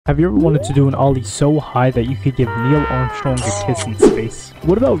Have you ever wanted to do an ollie so high that you could give Neil Armstrong a kiss in space?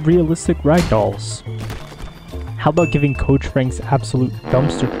 What about realistic ragdolls? How about giving Coach Frank's absolute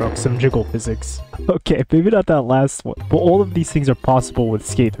dumpster truck some jiggle physics? Okay, maybe not that last one, but all of these things are possible with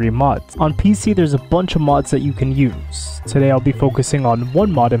Skate 3 mods. On PC, there's a bunch of mods that you can use. Today I'll be focusing on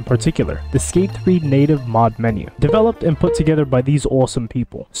one mod in particular, the Skate 3 native mod menu, developed and put together by these awesome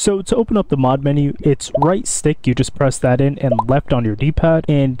people. So to open up the mod menu, it's right stick, you just press that in, and left on your D-pad,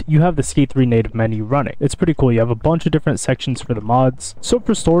 and you have the Skate 3 native menu running. It's pretty cool, you have a bunch of different sections for the mods. So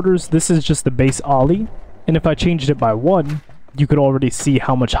for starters, this is just the base ollie. And if I changed it by 1, you could already see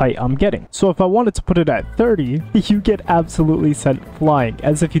how much height I'm getting. So if I wanted to put it at 30, you get absolutely sent flying,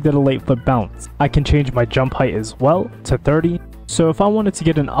 as if you did a late flip bounce. I can change my jump height as well to 30. So if I wanted to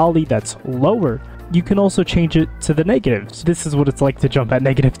get an ollie that's lower, you can also change it to the negatives. This is what it's like to jump at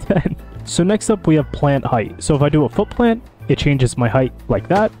 -10. So next up we have plant height. So if I do a foot plant, it changes my height like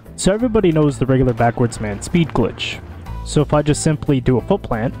that. So everybody knows the regular backwards man speed glitch. So if I just simply do a foot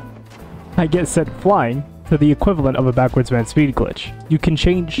plant, I get sent flying to the equivalent of a backwards man speed glitch. You can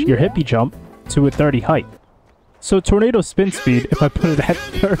change your hippie jump to a 30 height. So tornado spin speed, if I put it at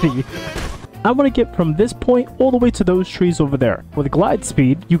 30, I want to get from this point all the way to those trees over there. With glide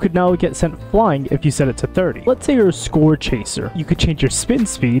speed, you could now get sent flying if you set it to 30. Let's say you're a score chaser. You could change your spin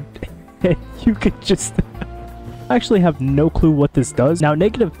speed, and you could just... I actually have no clue what this does. Now,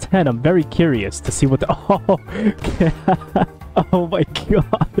 -10, I'm very curious to see what the... Oh, oh my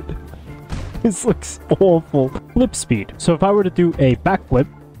god. This looks awful. Flip speed. So if I were to do a backflip,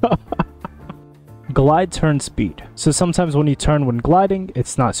 glide turn speed. So sometimes when you turn when gliding,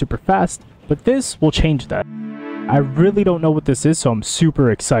 it's not super fast, but this will change that. I really don't know what this is, so I'm super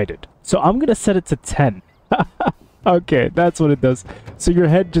excited. So I'm gonna set it to 10. Okay, that's what it does. So your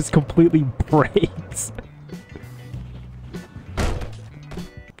head just completely breaks.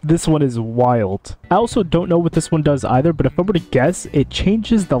 This one is wild. I also don't know what this one does either, but if I were to guess, it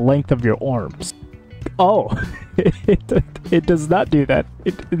changes the length of your arms. Oh, it does not do that.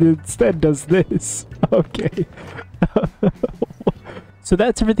 It instead does this. Okay. So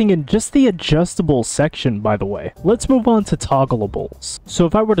that's everything in just the adjustable section, by the way. Let's move on to toggleables. So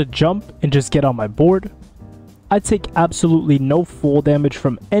if I were to jump and just get on my board, I'd take absolutely no fall damage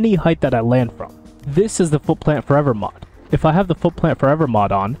from any height that I land from. This is the Foot Plant Forever mod. If I have the Foot Plant Forever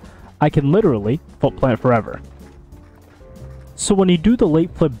mod on, I can literally foot plant forever. So when you do the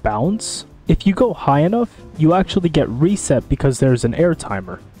late flip bounce, if you go high enough, you actually get reset because there's an air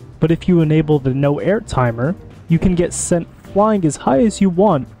timer. But if you enable the no air timer, you can get sent flying as high as you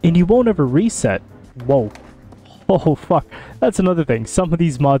want and you won't ever reset. Whoa. Oh fuck, that's another thing. Some of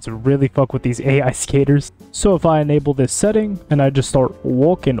these mods really fuck with these AI skaters. So if I enable this setting and I just start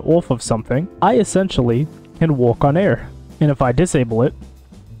walking off of something, I essentially can walk on air. And if I disable it,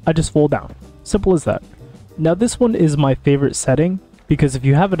 I just fall down. Simple as that. Now this one is my favorite setting because if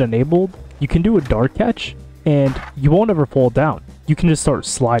you have it enabled, you can do a dart catch and you won't ever fall down. You can just start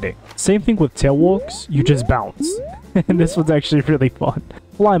sliding. Same thing with tail walks, you just bounce. And this one's actually really fun.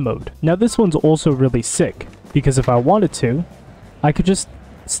 Fly mode. Now this one's also really sick because if I wanted to, I could just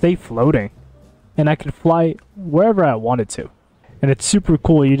stay floating and I could fly wherever I wanted to. And it's super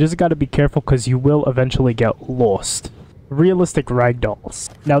cool, you just gotta be careful because you will eventually get lost. Realistic ragdolls.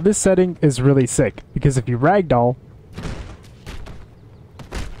 Now this setting is really sick because if you ragdoll,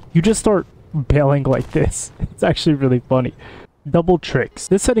 you just start bailing like this. It's actually really funny. Double tricks.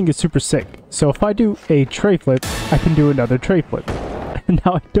 This setting is super sick. So if I do a tray flip, I can do another tray flip.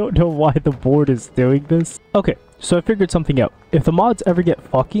 Now I don't know why the board is doing this. Okay, so I figured something out. If the mods ever get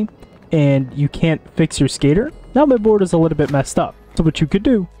fucky and you can't fix your skater, now my board is a little bit messed up. So what you could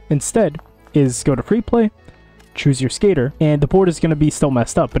do instead is go to free play, choose your skater, and the board is going to be still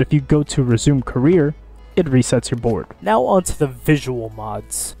messed up, but if you go to resume career, it resets your board. Now onto the visual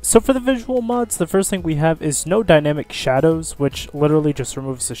mods. So for the visual mods, the first thing we have is no dynamic shadows, which literally just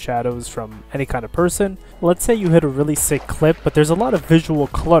removes the shadows from any kind of person. Let's say you hit a really sick clip, but there's a lot of visual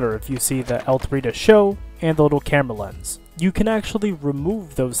clutter if you see the L3 to show and the little camera lens. You can actually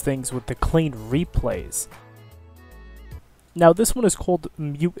remove those things with the clean replays. Now this one is called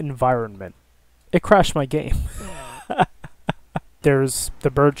mute environment. It crashed my game. There's the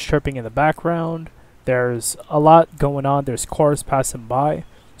birds chirping in the background. There's a lot going on. There's cars passing by.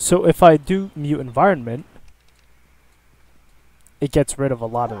 So if I do mute environment, it gets rid of a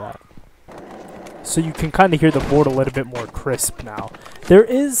lot of that. So you can kind of hear the board a little bit more crisp now. There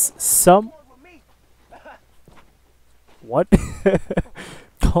is some... What?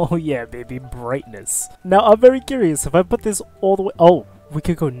 Oh yeah, baby, brightness. Now I'm very curious if I put this all the way... Oh. We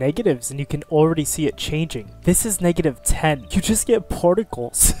could go negatives and you can already see it changing. This is -10. You just get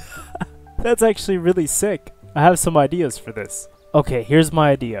particles. That's actually really sick. I have some ideas for this. Okay, here's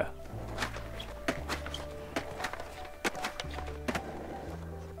my idea.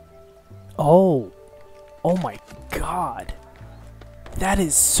 Oh my god. That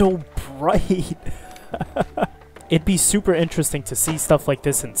is so bright. It'd be super interesting to see stuff like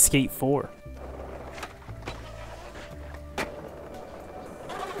this in Skate 4.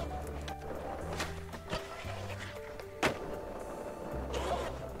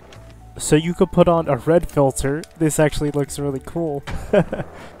 So you could put on a red filter. This actually looks really cool.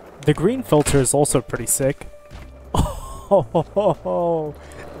 The green filter is also pretty sick. Oh,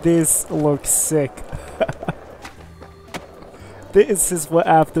 this looks sick. This is what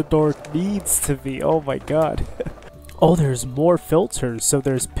After Dark needs to be. Oh my god. Oh, there's more filters. So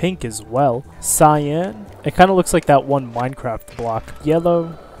there's pink as well. Cyan. It kind of looks like that one Minecraft block.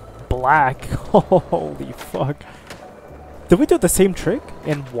 Yellow. Black. Holy fuck. Did we do the same trick?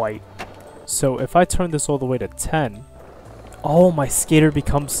 And white. So if I turn this all the way to 10. Oh, my skater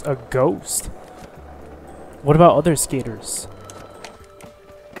becomes a ghost. What about other skaters?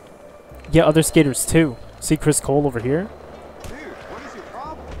 Yeah, other skaters too. See Chris Cole over here?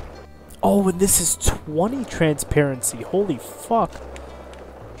 Oh, and this is 20 transparency. Holy fuck.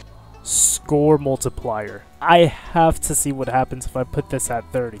 Score multiplier. I have to see what happens if I put this at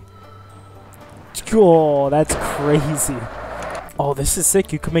 30. Oh, that's crazy. Oh, this is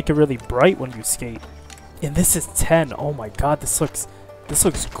sick. You can make it really bright when you skate. And this is 10. Oh my god, this looks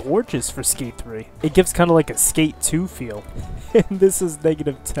gorgeous for Skate 3. It gives kind of like a Skate 2 feel. And this is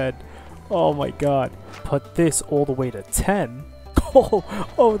 -10. Oh my god. Put this all the way to 10.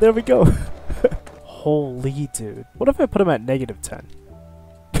 Oh, there we go. Holy dude. What if I put him at -10?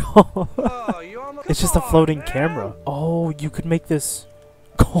 It's just a floating camera. Oh, you could make this.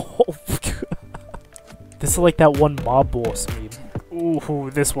 This is like that one mob boss meme. Ooh,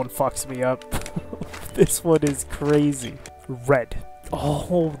 this one fucks me up. This one is crazy. Red.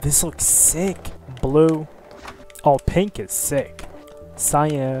 Oh, this looks sick. Blue. Oh, pink is sick.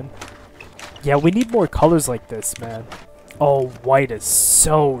 Cyan. Yeah, we need more colors like this, man. Oh, white is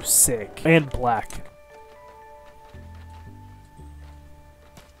so sick. And black.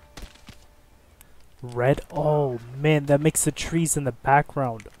 Red. Oh, man, that makes the trees in the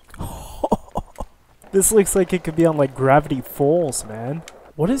background. This looks like it could be on, like, Gravity Falls, man.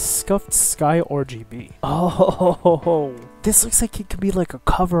 What is Scuffed Sky RGB? Oh, this looks like it could be like a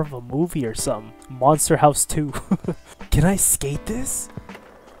cover of a movie or something. Monster House 2. Can I skate this?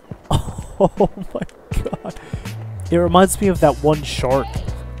 Oh my god. It reminds me of that one shark.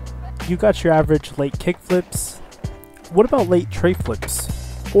 You got your average late kickflips. What about late tray flips?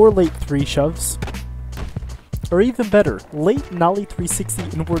 Or late 3 shoves? Or even better, late nollie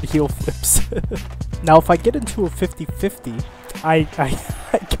 360 inward heel flips. Now if I get into a 50-50, I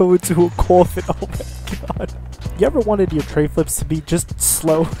go into a coffin. Oh my god. You ever wanted your tray flips to be just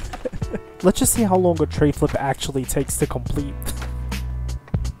slow? Let's just see how long a tray flip actually takes to complete.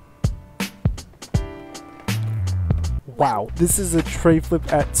 Wow, this is a tray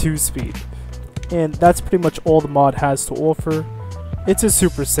flip at 2 speed. And that's pretty much all the mod has to offer. It's a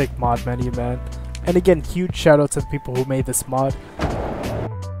super sick mod menu, man. And again, huge shout out to the people who made this mod.